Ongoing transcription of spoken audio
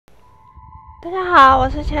大家好，我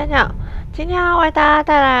是千鸟，今天要为大家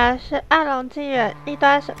带来的是《暗龙纪元：异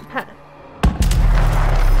端审判》。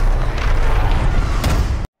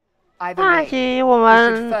上一集我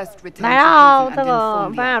们来到这个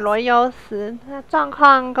班亚罗伊欧斯，那状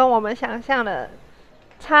况跟我们想象的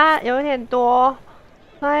差有点多，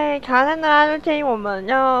所以卡珊德拉就建议我们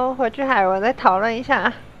要回去海文再讨论一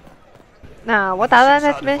下。那我打算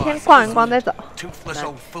在这边先逛一逛再走。Toothless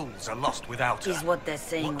old fools are lost without her. Is what they're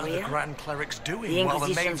saying What are the real? Grand Clerics The doing while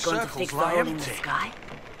the main Inquisition's going to circles fix the lie hole in the empty? sky?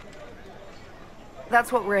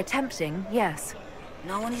 That's what we're attempting, yes.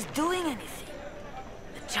 No one is doing anything.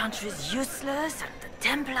 The Chantry is useless, and the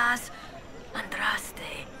Templars...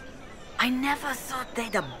 Andraste. I never thought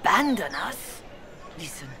they'd abandon us.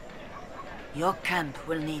 Listen, your camp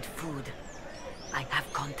will need food. I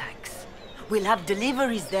have contacts. We'll have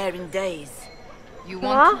deliveries there in days. You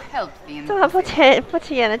want to help the 这个不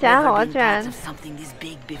起眼的家伙 Never 居 been 然 part of something this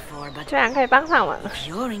big before, but 居然可以帮上忙。 if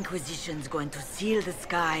your Inquisition's going to seal the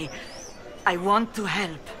sky, I want to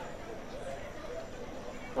help.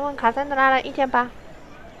 问问卡珊德拉的意见吧。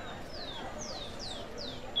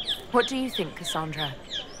 What do you think, Cassandra?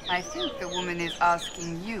 I think the woman is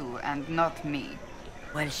asking you and not me.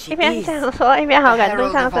 Well, she 一边 is. 这样说，一边好感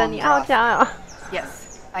度上升。你傲娇哦。 Yes,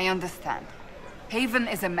 I understand. Haven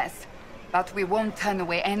is a mess, but we won't turn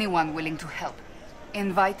away anyone willing to help.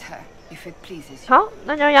 Invite her, if it pleases you. 好，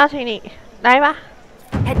那就邀请你来吧。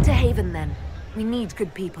 Head to Haven then. We need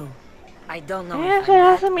good people. I don't know 因为 if 所以 I'm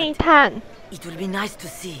他 that, 是 but 密探， it will be nice to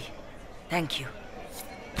see. Thank you.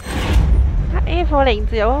 他衣服领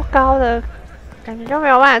子有高的，感觉就没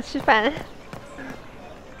有办法吃饭。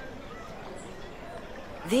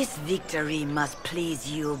 This victory must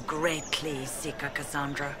please you greatly, Sika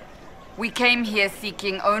Cassandra. We came here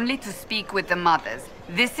seeking only to speak with the mothers.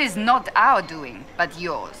 This is not our doing, but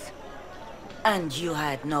yours. And you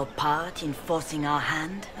had no part in forcing our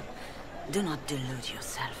hand? Do not delude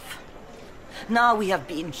yourself. Now we have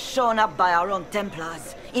been shown up by our own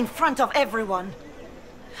Templars, in front of everyone.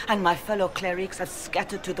 And my fellow clerics have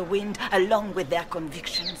scattered to the wind along with their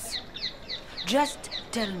convictions. Just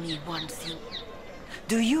tell me one thing.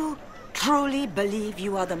 Do you truly believe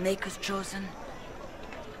you are the Maker's chosen?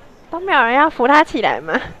 都没有人要扶他起来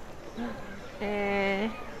吗？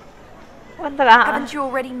问这个啊。 Haven't you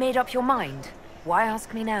already made up your mind? Why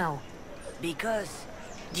ask me now? Because,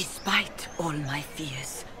 despite all my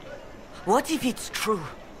fears, what if it's true?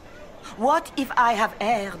 What if I have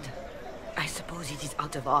erred? I suppose it is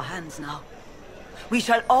out of our hands now. We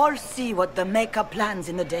shall all see what the Maker plans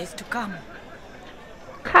in the days to come.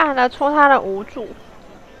 看得出他的无助。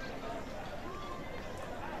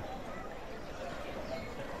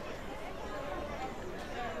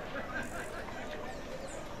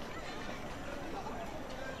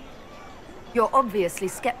 You're obviously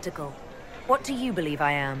skeptical. What do you believe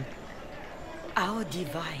I am? Our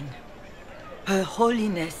divine, Her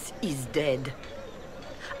Holiness is dead.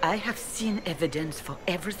 I have seen evidence for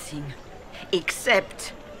everything,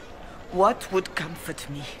 except what would comfort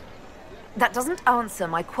me. That doesn't answer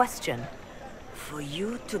my question. For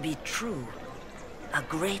you to be true, a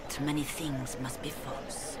great many things must be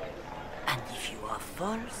false. And if you are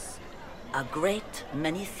false, a great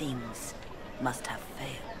many things must have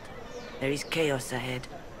failed. There is chaos ahead,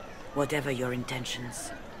 whatever your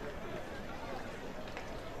intentions.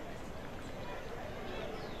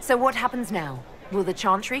 So what happens now? Will the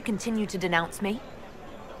Chantry continue to denounce me?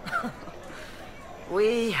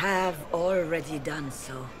 We have already done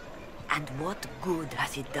so. And what good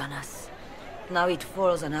has it done us? Now it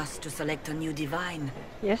falls on us to select a new divine.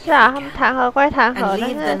 也是啊，他们谈和归谈和，但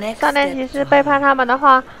是少年骑士背叛他们的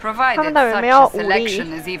话，他们等于没有武力。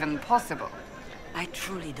 is even possible. I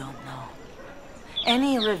truly don't know.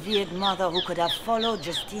 Any revered mother who could have followed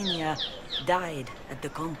Justinia died at the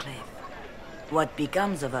conclave. What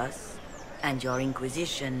becomes of us and your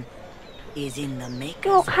Inquisition is in the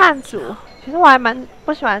就 Maker's 看 hands 主， now. 其实我还蛮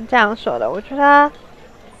不喜欢这样说的。我觉得，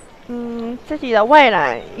自己的未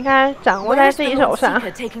来应该掌握在 Where's 自 the 己手 Lord 上。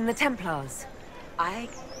 Seeker taking the Templars? I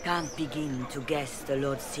can't begin to guess the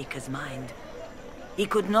Lord Seeker's mind. He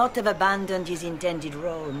could not have abandoned his intended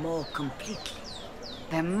role more completely.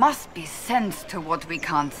 There must be sense to what we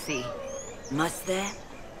can't see. Must there?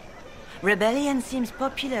 Rebellion seems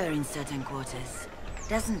popular in certain quarters,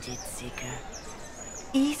 doesn't it, Seeker?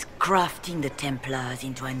 Is crafting the Templars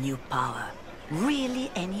into a new power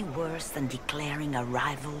really any worse than declaring a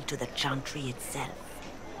rival to the Chantry itself?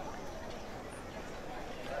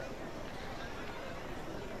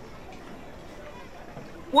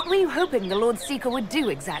 What were you hoping the Lord Seeker would do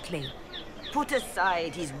exactly? put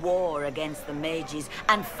aside his war against the mages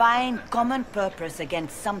and find common purpose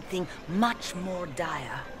against something much more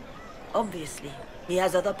dire. Obviously, he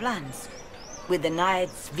has other plans. With the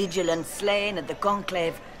knights vigilant slain at the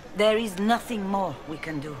conclave, there is nothing more we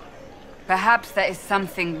can do. Perhaps there is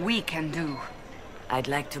something we can do. I'd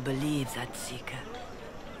like to believe that, Seeker.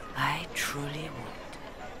 I truly would.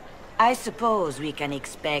 I suppose we can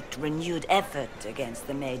expect renewed effort against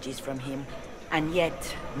the mages from him, and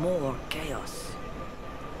yet more chaos.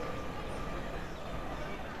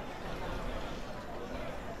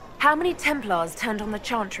 How many Templars turned on the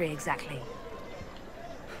Chantry exactly?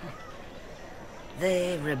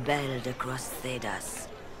 They rebelled across Thedas.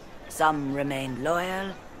 Some remained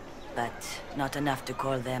loyal, but not enough to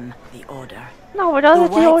call them the Order. 那我就是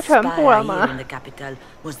The 几乎 White 全部了 Spire 吗 here in the capital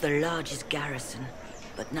was the largest garrison,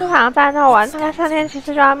 but 这场 now 战斗完， it 大概3 stands 天其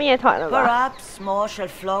实就要灭团了吧？ perhaps more shall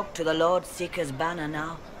flock to the Lord Seeker's banner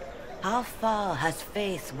now. How far has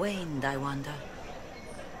faith waned, I wonder?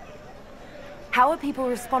 How are people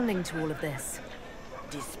responding to all of this?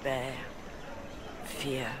 Despair,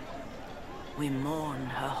 fear. We mourn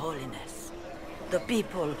Her Holiness. The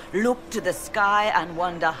people look to the sky and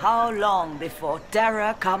wonder how long before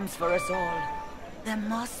terror comes for us all. There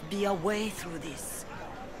must be a way through this.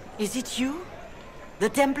 Is it you? The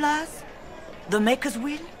Templars? The Maker's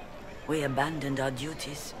Will? We abandoned our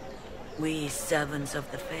duties. We servants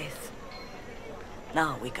of the faith.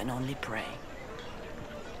 Now we can only pray.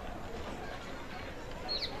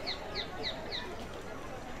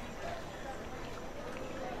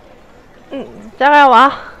 交给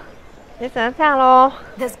我，也只能这样咯。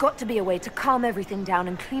 There's got to be a way to calm everything down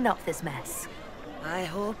and clean up this mess. I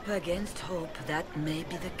hope against hope that may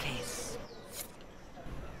be the case.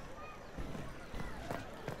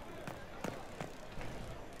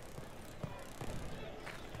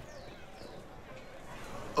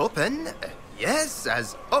 Open? Yes,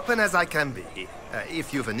 as open as I can be.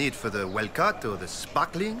 If you've a need for the well-cut or the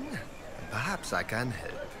sparkling, perhaps I can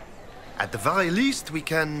help. At the very least, we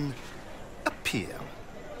can appear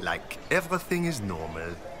like everything is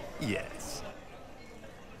normal. Yes.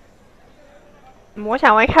 我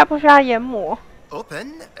想我一开不需要研磨。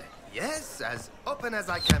 Open? Yes, as open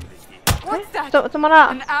as I can be. What's that? 怎么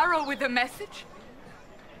了？ An arrow with a message?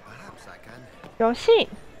 Perhaps I can help. 有信。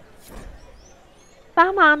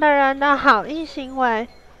帮忙的人的好意行为，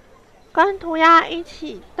跟涂鸦一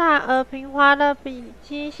起大而平滑的笔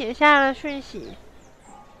迹写下了讯息。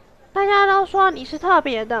大家都说你是特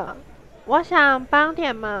别的，我想帮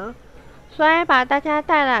点忙，所以把大家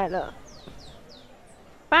带来了。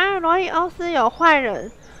凡尔罗伊欧斯有坏人，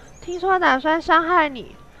听说打算伤害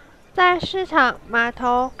你，在市场、码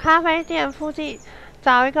头、咖啡店附近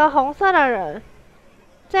找一个红色的人，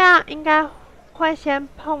这样应该会先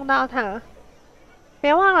碰到他。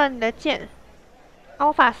别忘了你的剑。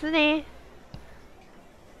欧法斯呢？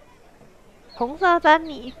红色珍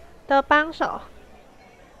妮的帮手。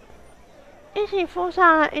一起附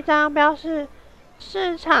上了一张标示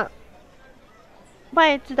市场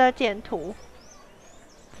位置的简图。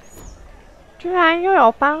居然又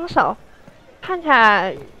有帮手，看起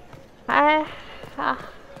来还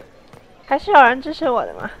是有人支持我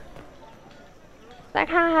的嘛。再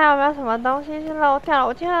看还有没有什么东西是漏掉了，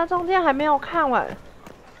我记得中间还没有看完。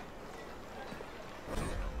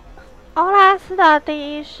欧拉斯的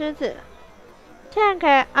第一狮子，献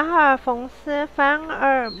给阿尔冯斯·凡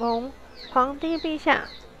尔蒙皇帝陛下。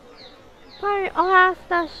关于欧拉斯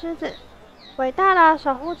的狮子，伟大的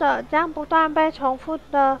守护者将不断被重复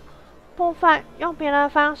的部分用别的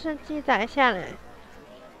方式记载下来。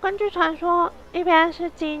根据传说，一边是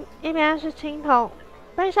金，一边是青铜，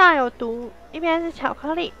背上有毒，一边是巧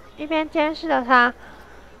克力，一边监视着他。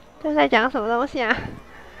这在讲什么东西啊？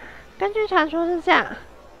根据传说是这样。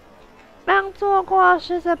让坐过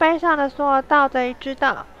狮子背上的所有盗贼知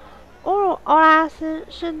道，侮辱欧拉斯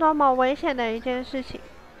是多么危险的一件事情。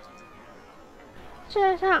世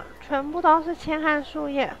界上全部都是铅和树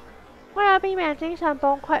叶，为了避免精神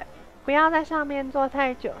崩溃，不要在上面坐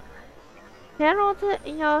太久。连如自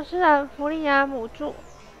吟游诗人弗里亚姆著，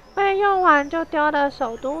被用完就丢的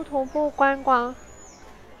首都徒步观光，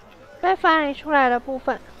被分离出来的部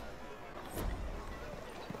分。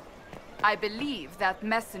I believe that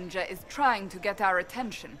messenger is trying to get our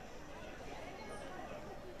attention.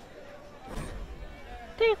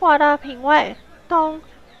 帝国的品味东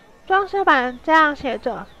装饰版这样写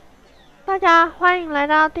着：大家欢迎来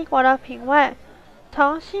到帝国的品味，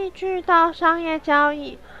从戏剧到商业交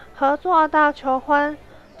易，合作到求婚，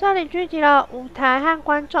这里聚集了舞台和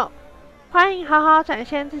观众，欢迎好好展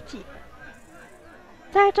现自己。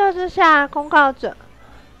在这之下，公告着：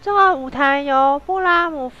这个舞台由布拉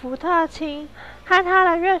姆福特卿和他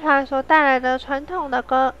的乐团所带来的传统的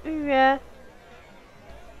歌预约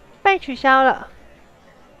被取消了。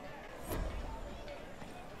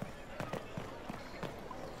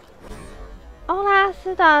欧拉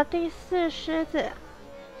斯的第4狮子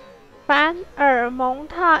凡尔蒙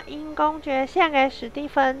特因公爵献给史蒂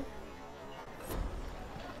芬。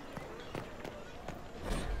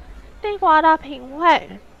帝国的品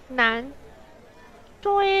味男，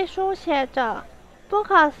注意书写着不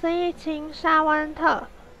可思议轻沙温特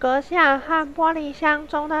阁下和玻璃箱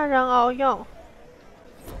中的人偶俑。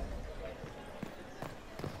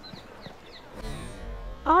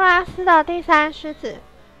欧拉斯的第3狮子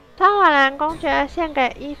汤瓦兰公爵献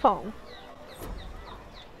给伊冯。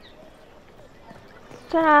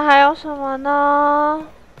再来还有什么呢？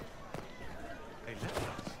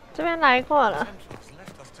这边来过了。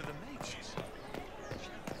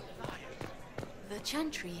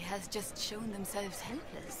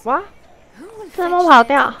哇，怎么跑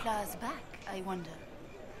掉？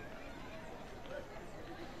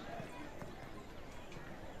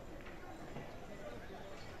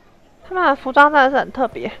他们的服装真的是很特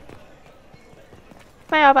别。这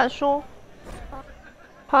边有本书，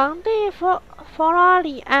皇帝佛罗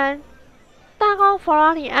里安。大公佛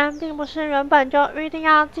罗里安并不是原本就预定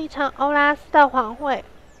要继承欧拉斯的皇位。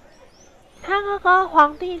他哥哥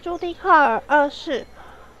皇帝朱蒂克尔2世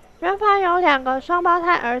原本有2个双胞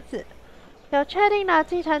胎儿子，有确定的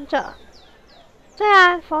继承者。虽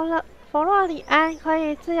然佛罗里安可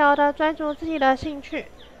以自由地追逐自己的兴趣，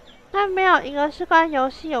但没有一个是跟游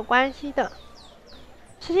戏有关系的。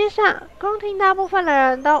实际上，宫廷大部分的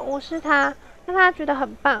人都无视他，让他觉得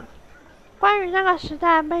很棒。关于那个时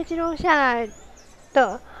代被记录下来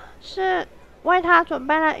的是为他准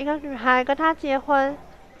备了一个女孩跟他结婚，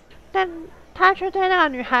但他却对那个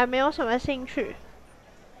女孩没有什么兴趣。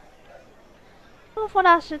祝福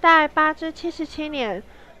的时代8至77年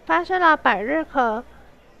发生了百日咳，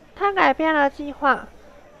他改变了计划，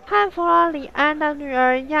和佛罗里安的女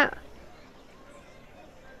儿一样。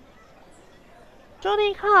朱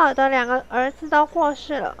蒂克尔的2个儿子都过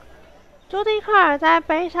世了。朱蒂克尔在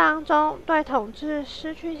悲伤中对统治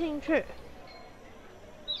失去兴趣。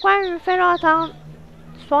关于费洛登，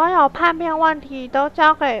所有叛变问题都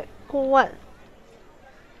交给顾问，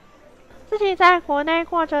自己在国内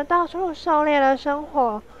过着到处狩猎的生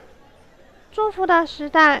活。祝福的时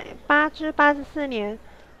代8至84年，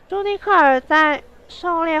朱蒂克尔在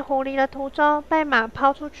狩猎狐狸的途中被马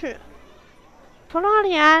抛出去。佛罗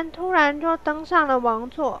里安突然就登上了王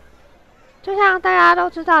座，就像大家都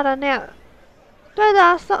知道的那样，对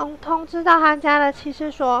着送通知到他家的骑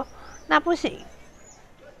士说：“那不行。”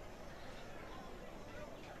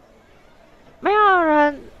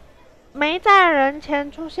没在人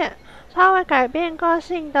前出现，稍微改变个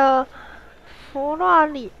性的佛罗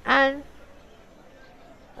里安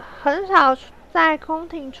很少在宫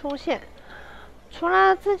廷出现，除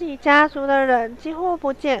了自己家族的人几乎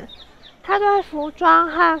不见。他对服装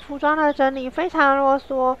和服装的整理非常啰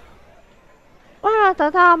嗦，为了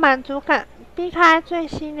得到满足感，避开最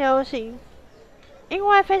新流行，因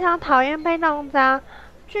为非常讨厌被弄脏，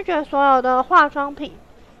拒绝所有的化妆品。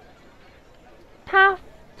他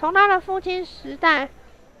从他的父亲时代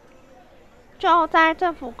就在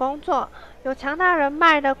政府工作，有强大人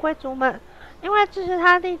脉的贵族们，因为支持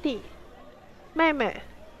他弟弟、妹妹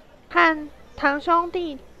和堂兄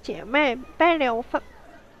弟姐妹被流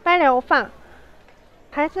放，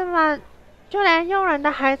孩子们，就连佣人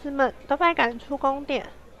的孩子们都被赶出宫殿。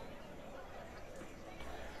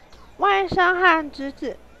外甥和侄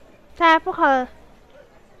子在不可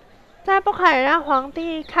以让皇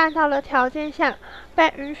帝看到的条件下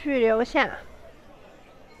被允许留下。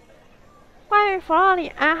关于佛罗里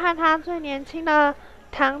安和他最年轻的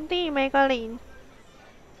堂弟梅格林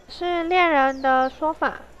是恋人的说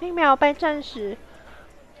法，并没有被证实。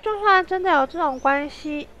就算真的有这种关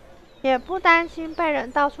系，也不担心被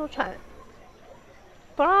人到处传。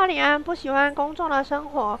佛罗里安不喜欢公众的生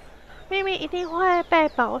活，秘密一定会被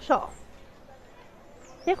保守。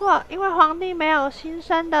结果，因为皇帝没有新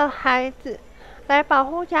生的孩子来保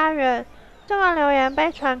护家园，这个流言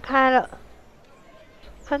被传开了。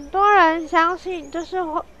很多人相信这是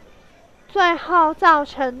最后造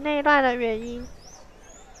成内乱的原因。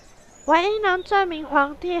唯一能证明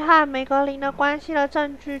皇帝和梅格林的关系的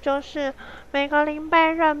证据，就是梅格林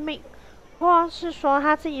被任命，或是说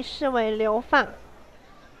他自己视为流放，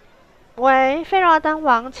为费洛登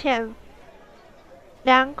王前。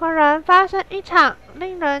2个人发生一场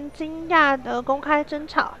令人惊讶的公开争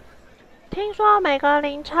吵。听说梅格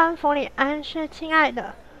林称弗里安是亲爱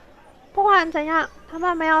的，不管怎样，他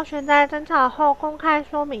们没有选在争吵后公开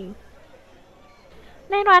说明。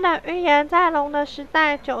内乱的预言在龙的时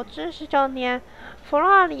代9至19年弗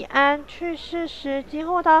洛里安去世时几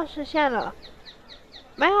乎都实现了。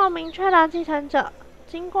没有明确的继承者，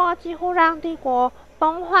经过几乎让帝国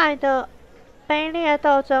崩坏的卑劣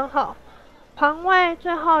斗争后，皇位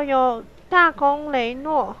最后由大公雷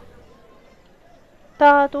诺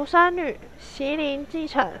的独生女席琳继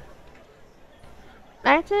承。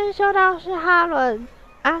来自修道士哈伦、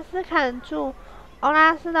阿斯坎柱、欧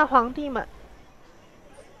拉斯的皇帝们。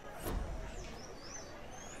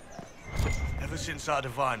Ever since our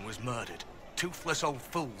divine was murdered, toothless old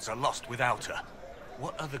fools are lost without her.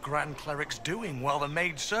 What are the Grand Clerics doing while the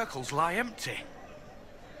maid circles lie empty?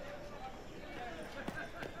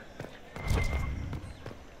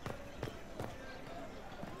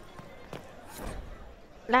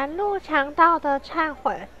 拦路强盗的忏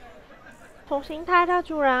悔。土形台的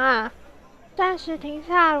主人啊，暂时停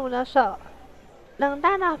下鲁的手。冷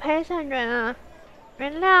淡的陪审员啊，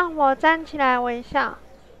原谅我站起来微笑。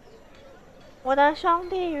我的兄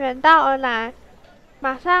弟远道而来，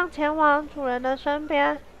马上前往主人的身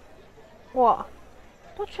边。我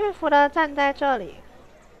不屈服地站在这里，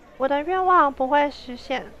我的愿望不会实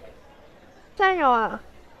现。战友啊，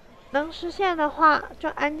能实现的话就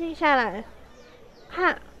安静下来。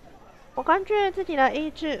看，我根据自己的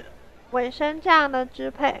意志委身这样的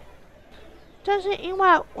支配，正是因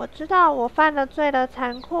为我知道我犯了罪的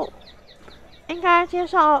残酷，应该接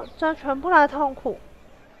受这全部的痛苦。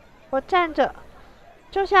我站着，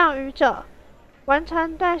就像愚者，完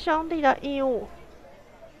成对兄弟的义务。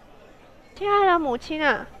亲爱的母亲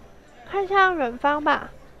啊，看向远方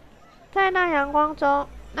吧，在那阳光中，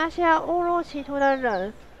那些误入歧途的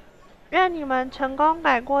人，愿你们成功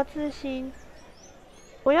改过自新，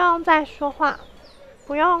不用再说话，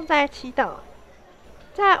不用再祈祷。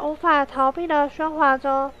在无法逃避的喧哗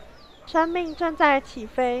中，生命正在起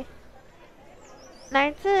飞。来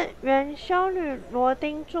自原修女罗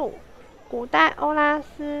丁柱古代欧拉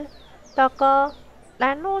斯的歌《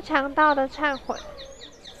拦路强盗的忏悔》。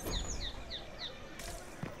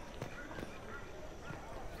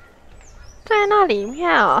在那里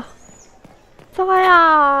面哦，这个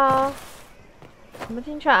要怎么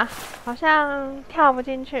进去啊？好像跳不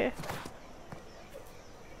进去，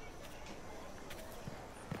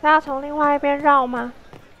要从另外一边绕吗？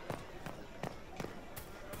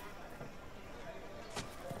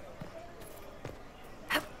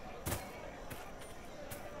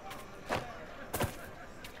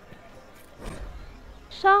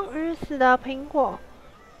生与死的苹果。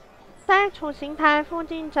在处刑台附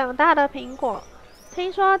近长大的苹果，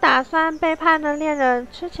听说打算背叛的恋人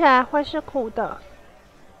吃起来会是苦的。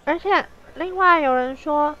而且，另外有人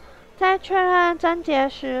说，在确认贞洁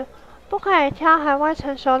时，不可以挑还未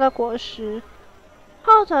成熟的果实。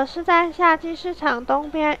后者是在夏季市场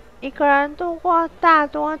东边一个人度过大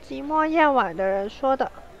多寂寞夜晚的人说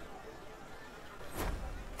的。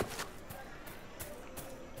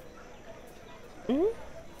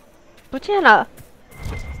不见了。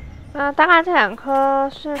那大概这2颗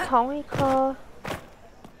是同一颗，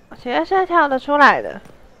其实是跳得出来的。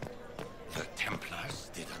The Templars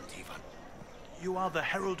didn't even. You are the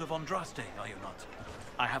Herald of Andraste, are you not?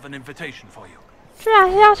 I have an invitation for you. 居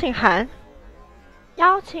然是邀请函！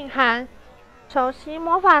邀请函，首席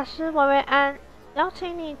魔法师维维安邀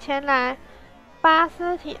请你前来巴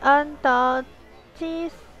斯提恩德基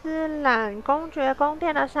斯兰公爵宫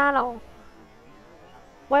殿的沙龙。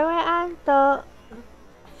维维安德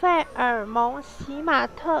费尔蒙席马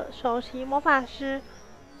特首席魔法师，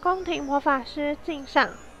宫廷魔法师敬上。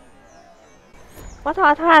我怎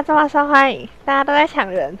么突然这么受欢迎？大家都在抢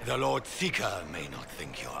人。The Lord Seeker may not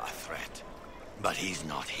think you're a threat, but he's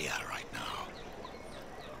not here right now.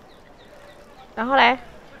 然后嘞，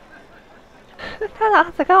他怎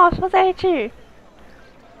么只跟我说这一句？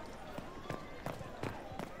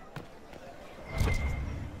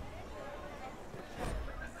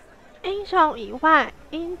英雄以外，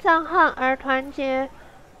因憎恨而团结。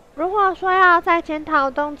如果说要再检讨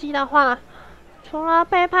动机的话，除了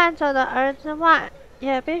背叛者的儿子外，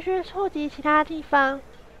也必须触及其他地方。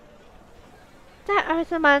在儿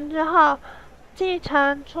子们之后，继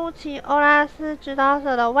承初期欧拉斯指导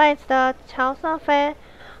者的位置的乔瑟菲，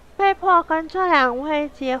被迫跟这2位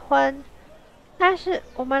结婚。但是，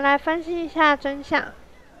我们来分析一下真相。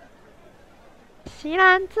席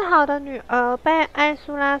兰自豪的女儿被艾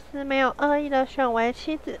苏拉斯没有恶意的选为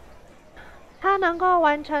妻子，她能够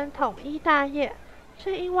完成统一大业，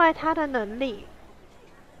是因为她的能力。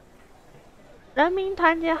人民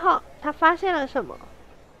团结后，她发现了什么？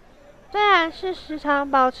虽然是时常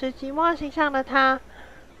保持寂寞形象的她，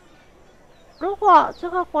如果这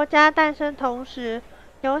个国家诞生同时，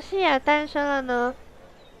游戏也诞生了呢？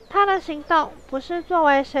他的行动不是作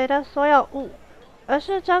为谁的所有物，而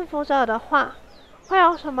是征服者的话，会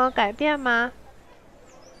有什么改变吗？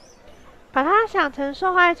把他想成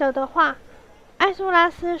受害者的话，艾苏拉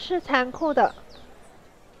斯是残酷的，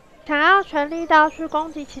想要全力到去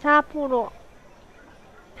攻击其他部落。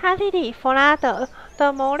他弟弟弗拉德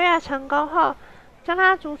的谋略成功后，将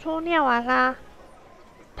他逐出涅瓦拉。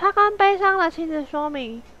他跟悲伤的妻子说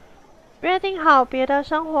明，约定好别的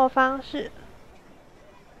生活方式。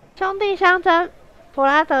兄弟相争，弗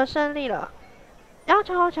拉德胜利了，要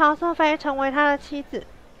求乔瑟菲成为他的妻子。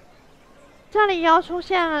这里又出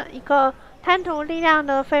现了一个贪图力量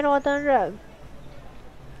的菲罗登人。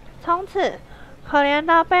从此，可怜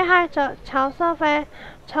的被害者乔瑟菲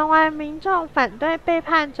成为民众反对背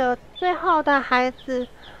叛者最后的孩子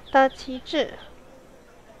的旗帜。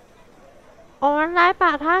我们来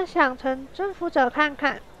把他想成征服者看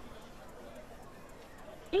看。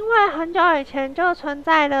因为很久以前就存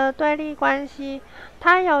在的对立关系，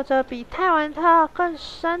他有着比泰文特更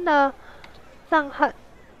深的憎恨。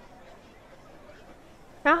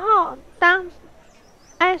然后，当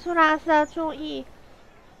艾苏拉斯的注意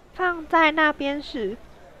放在那边时，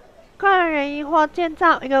个人原因或建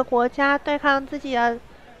造一个国家对抗自己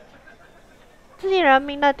人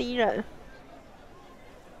民的敌人，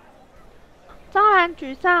昭然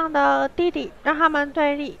沮丧的弟弟让他们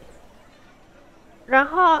对立。然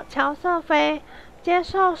后乔瑟菲接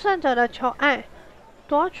受胜者的求爱，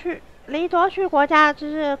离夺取国家的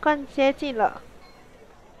之日更接近了。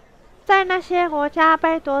在那些国家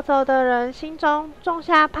被夺走的人心中种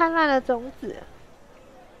下叛乱的种子。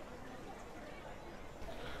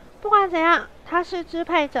不管怎样，她是支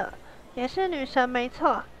配者，也是女神没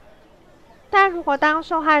错。但如果当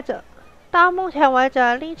受害者，到目前为止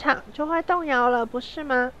的立场就会动摇了，不是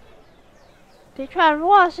吗？的确，如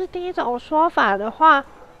果是第一种说法的话，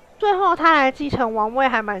最后他来继承王位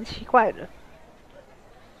还蛮奇怪的。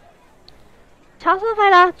乔瑟菲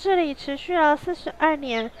的治理持续了42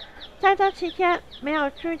年，在这期间没有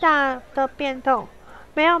巨大的变动，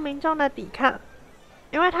没有民众的抵抗，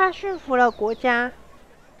因为他驯服了国家。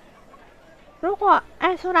如果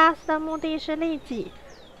艾苏拉斯的目的是利己，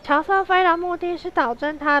乔瑟菲的目的是导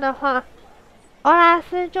正他的话，欧拉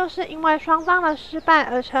斯就是因为双方的失败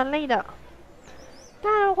而成立的。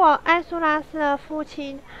但如果艾苏拉斯的父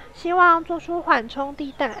亲希望做出缓冲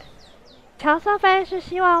地带，乔瑟菲是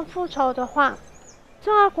希望复仇的话，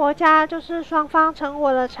这个国家就是双方成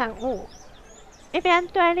果的产物，一边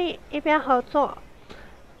对立，一边合作，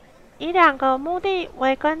以两个目的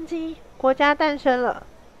为根基，国家诞生了。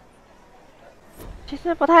其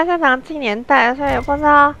实不太擅长记年代，所以也不知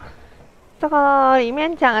道这个里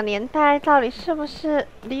面讲的年代到底是不是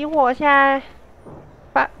离我现在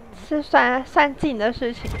是算近的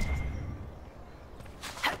事情。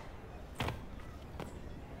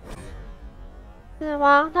死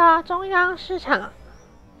亡的中央市场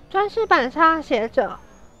专事板上写着：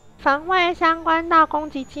防卫相关到攻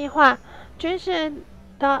击计划、军事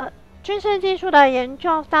技术的研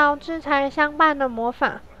究到制裁相伴的魔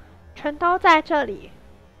法，全都在这里。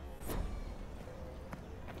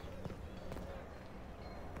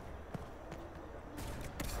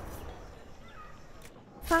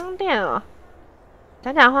商店哦，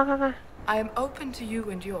讲话看看。I am open to you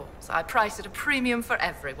and yours. I price at a premium for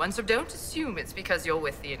everyone, so don't assume it's because you're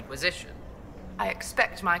with the Inquisition. I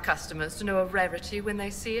expect my customers to know a rarity when they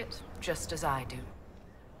see it, just as I do.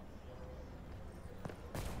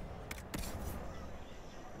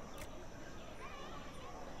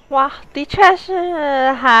 哇，的确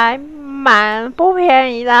是还蛮不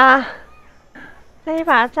便宜的啊。这一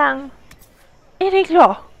把杖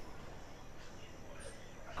109，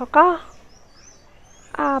好高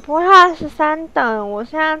啊！不过它13等，我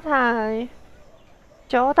现在才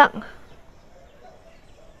9等，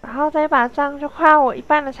然后这一把杖就快要我一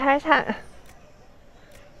半的财产。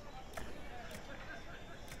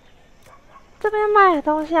这边卖的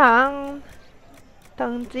东西好像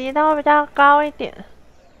等级都比较高一点。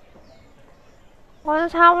我是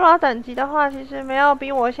差不多等级的话，其实没有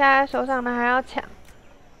比我现在手上的还要强。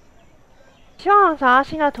希望找到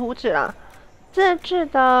新的图纸了，自制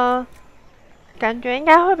的感觉应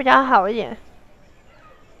该会比较好一点。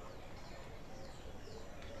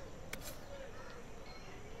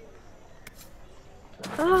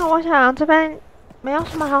啊，我想这边没有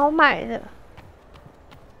什么好买的。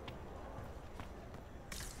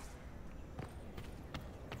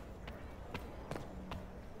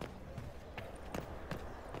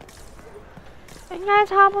应该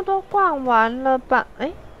差不多逛完了吧？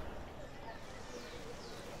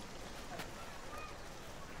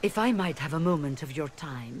 If I might have a moment of your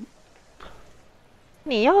time.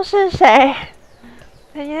 你又是谁？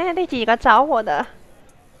今天第几个找我的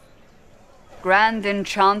Grand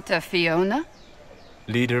Enchanter Fiona?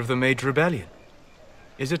 Leader of the Mage Rebellion.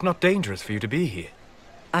 Is it not dangerous for you to be here?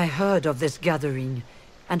 I heard of this gathering,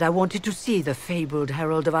 and I wanted to see the fabled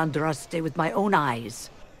Herald of Andraste with my own eyes.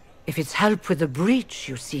 If it's help with the breach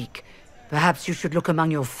you seek, perhaps you should look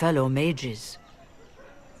among your fellow mages.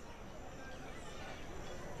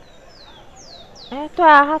 哎，对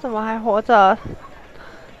啊，他怎么还活着？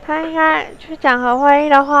他应该去讲和会议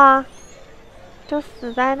的话，就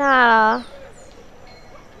死在那了。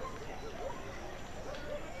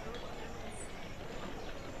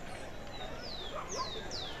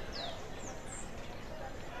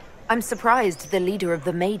I'm surprised the leader of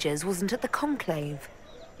the mages wasn't at the conclave.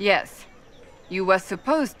 Yes. You were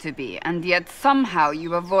supposed to be, and yet somehow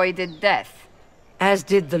you avoided death. As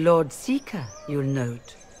did the Lord Seeker, you'll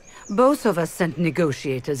note. Both of us sent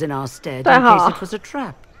negotiators in our stead in case it was a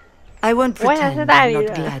trap. I won't pretend I'm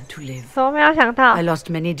not glad to live. I lost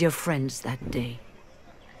many dear friends that day.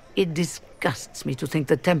 It disgusts me to think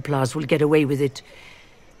the Templars will get away with it.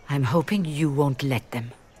 I'm hoping you won't let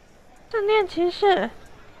them. 正念骑士，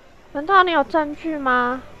难道你有证据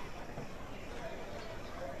吗？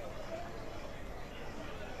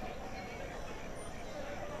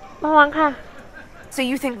慢慢看。So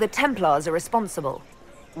you think the Templars are responsible?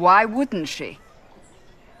 Why wouldn't she?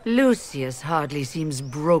 Lucius hardly seems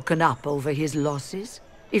broken up over his losses,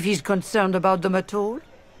 if he's concerned about them at all.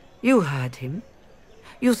 You heard him.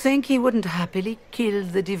 You think he wouldn't happily kill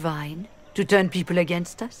the Divine to turn people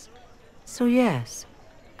against us? So yes,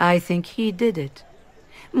 I think he did it.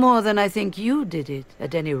 More than I think you did it,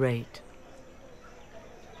 at any rate.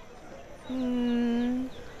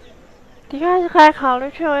 的确是可以考虑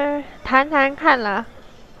去谈谈看啦。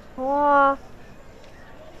不过，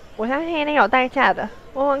我相信一定有代价的。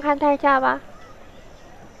问问看代价吧。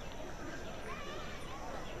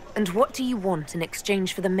And what do you want in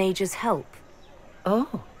exchange for the mage's help?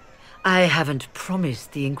 Oh, I haven't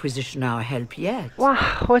promised the Inquisition our help yet. 哇，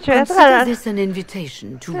我觉得这个人 this an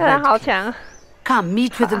invitation to 这个人好强。Come,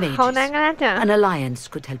 meet with the mages. 好难跟他讲。An alliance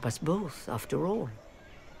could help us both, after all.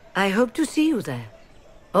 I hope to see you there.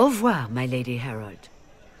 Au revoir, my Lady Herald.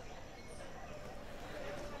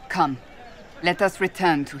 Come, let us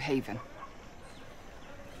return to Haven.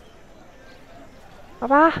 好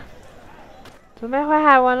吧，准备回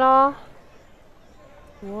海文咯。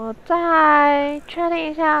我再确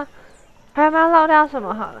定一下，还有没有漏掉什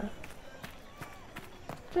么好了。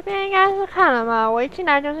这边应该是看了嘛，我一进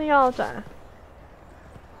来就是右转。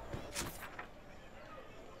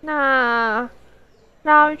那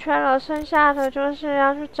绕一圈了，剩下的就是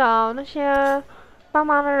要去找那些帮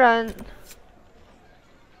忙的人。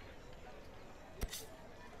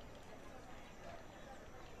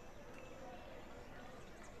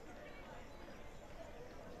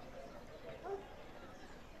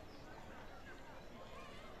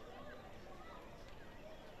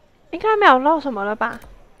应该没有漏什么了吧？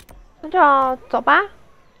那就走吧。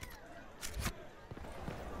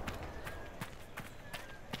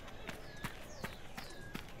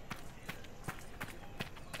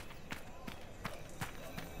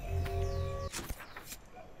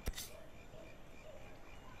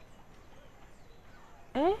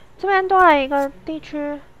哎，这边多了一个地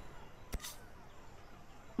区，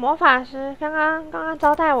魔法师刚刚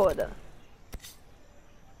招待我的。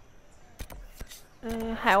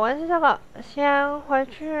海文是这个，先回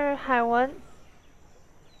去海文。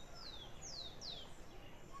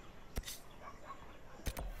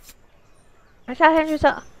还是要先去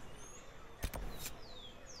这，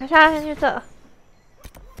还是要先去这，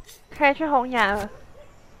可以去红崖了。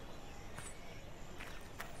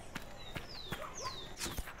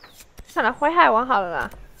算了，回海文好了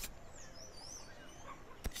啦。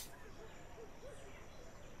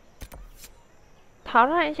讨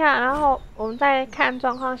论一下，然后我们再看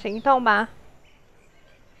状况行动吧。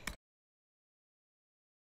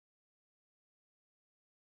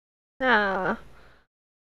那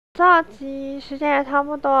这集时间也差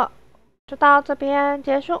不多，就到这边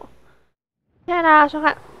结束。谢谢大家收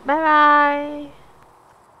看，拜拜。